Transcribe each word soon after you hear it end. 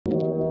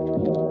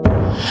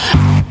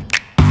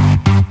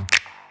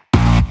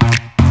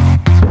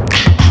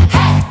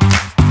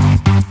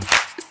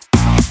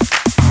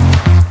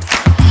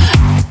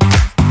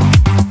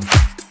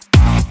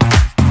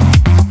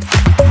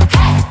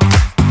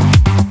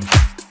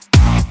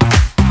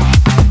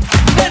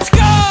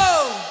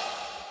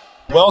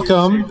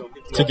Welcome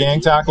to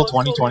Gang Tackle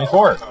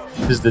 2024.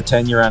 This is the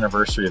 10-year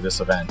anniversary of this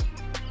event.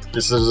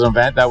 This is an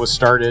event that was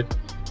started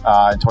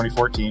in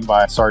 2014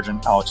 by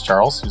Sergeant Alex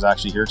Charles, who's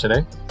actually here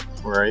today.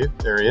 Where are you?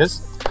 There he is.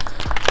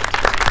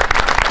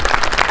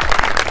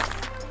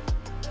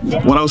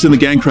 When I was in the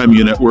gang crime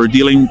unit, we were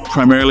dealing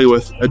primarily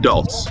with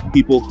adults,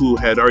 people who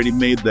had already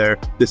made their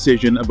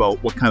decision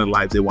about what kind of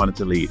lives they wanted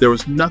to lead. There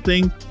was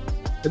nothing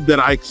that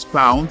I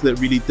found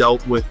that really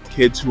dealt with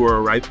kids who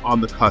are right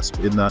on the cusp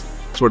in the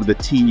sort of the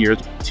teen years.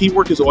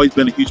 Teamwork has always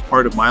been a huge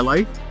part of my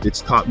life. It's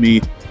taught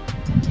me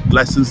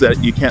lessons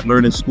that you can't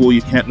learn in school,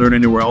 you can't learn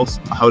anywhere else,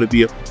 how to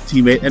be a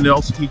teammate, and it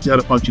also teaches you how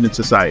to function in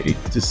society.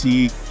 To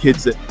see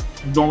kids that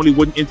normally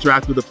wouldn't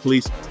interact with the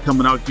police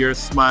coming out here,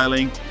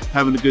 smiling,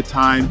 having a good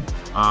time,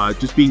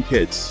 just being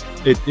kids,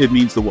 it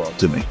means the world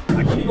to me.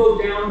 You go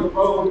down the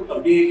road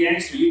of being a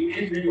gangster, you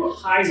enter into a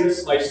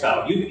high-risk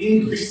lifestyle. You've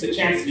increased the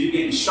chances of you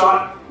getting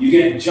shot, you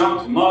getting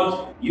jumped,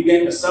 mugged, you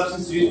getting a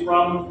substance abuse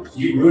problem,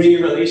 you ruining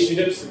your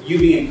relationships, you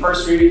being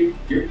incarcerated,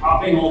 you're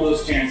upping all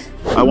those chances.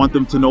 I want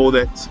them to know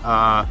that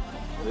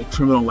the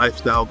criminal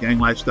lifestyle, gang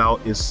lifestyle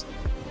is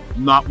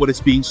not what is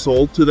being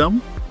sold to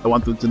them. I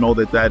want them to know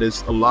that that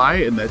is a lie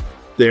and that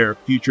their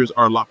futures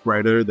are a lot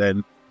brighter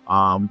than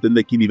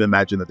they can even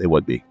imagine that they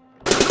would be.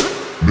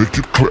 Make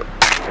it clap.